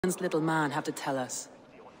Does little man have to tell us?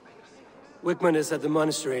 Wickman is at the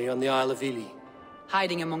monastery on the Isle of Ely.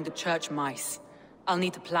 Hiding among the church mice. I'll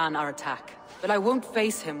need to plan our attack. But I won't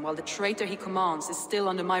face him while the traitor he commands is still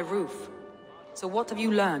under my roof. So what have you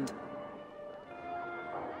learned?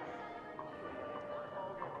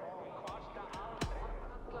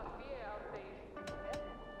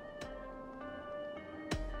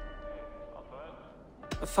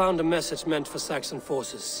 I found a message meant for Saxon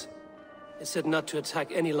forces. It said not to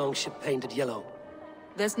attack any longship painted yellow.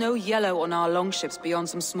 There's no yellow on our longships beyond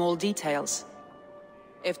some small details.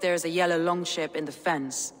 If there's a yellow longship in the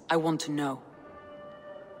fens, I want to know.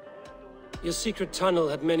 Your secret tunnel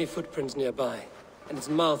had many footprints nearby, and its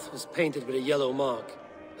mouth was painted with a yellow mark.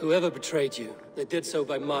 Whoever betrayed you, they did so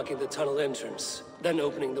by marking the tunnel entrance, then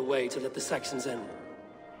opening the way to let the Saxons in.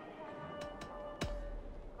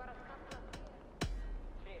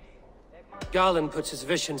 Garland puts his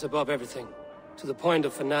visions above everything, to the point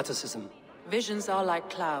of fanaticism. Visions are like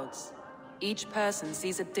clouds. Each person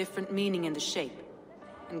sees a different meaning in the shape,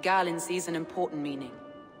 and Galen sees an important meaning.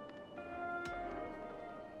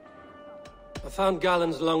 I found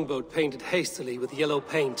Garland's longboat painted hastily with yellow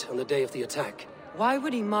paint on the day of the attack. Why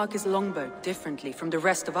would he mark his longboat differently from the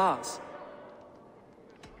rest of ours?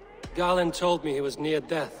 Garland told me he was near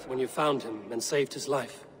death when you found him and saved his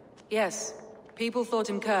life. Yes, people thought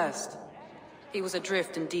him cursed. He was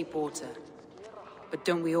adrift in deep water. But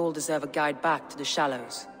don't we all deserve a guide back to the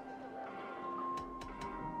shallows?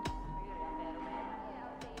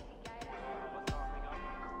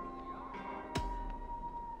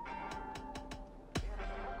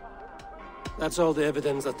 That's all the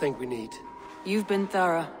evidence I think we need. You've been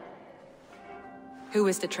thorough. Who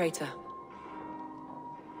is the traitor?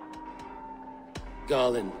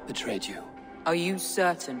 Garland betrayed you. Are you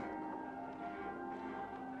certain?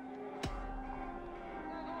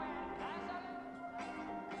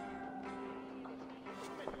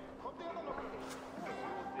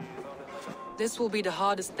 This will be the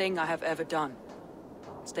hardest thing I have ever done.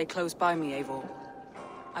 Stay close by me, Eivor.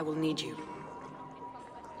 I will need you.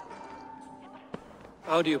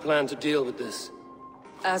 How do you plan to deal with this?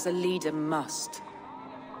 As a leader must.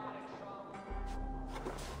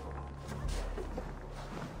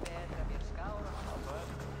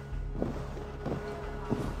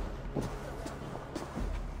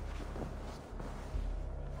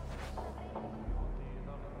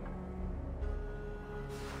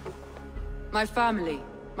 My family,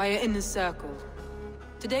 my inner circle.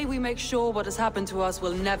 Today we make sure what has happened to us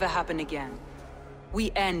will never happen again.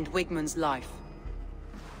 We end Wigmund's life.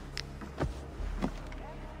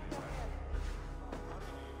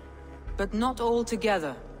 But not all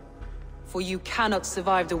together. For you cannot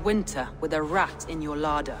survive the winter with a rat in your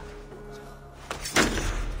larder.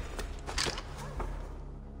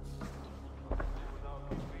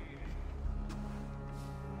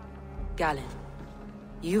 Galen.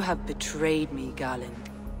 You have betrayed me, Galen.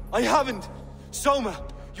 I haven't! Soma,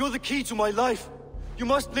 you're the key to my life. You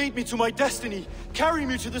must lead me to my destiny. Carry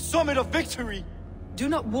me to the summit of victory. Do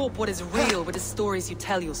not warp what is real with the stories you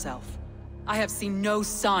tell yourself. I have seen no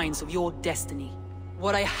signs of your destiny.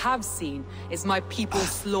 What I have seen is my people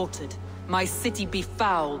slaughtered, my city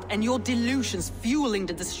befouled, and your delusions fueling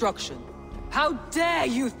the destruction. How dare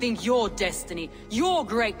you think your destiny, your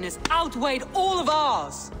greatness, outweighed all of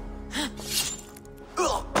ours?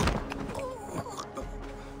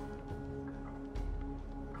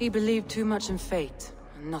 He believed too much in fate,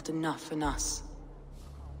 and not enough in us.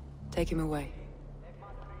 Take him away.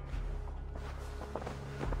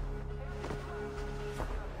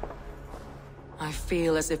 I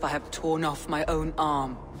feel as if I have torn off my own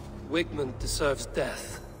arm. Wigmund deserves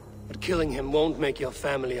death, but killing him won't make your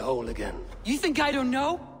family whole again. You think I don't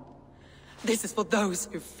know? This is for those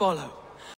who follow.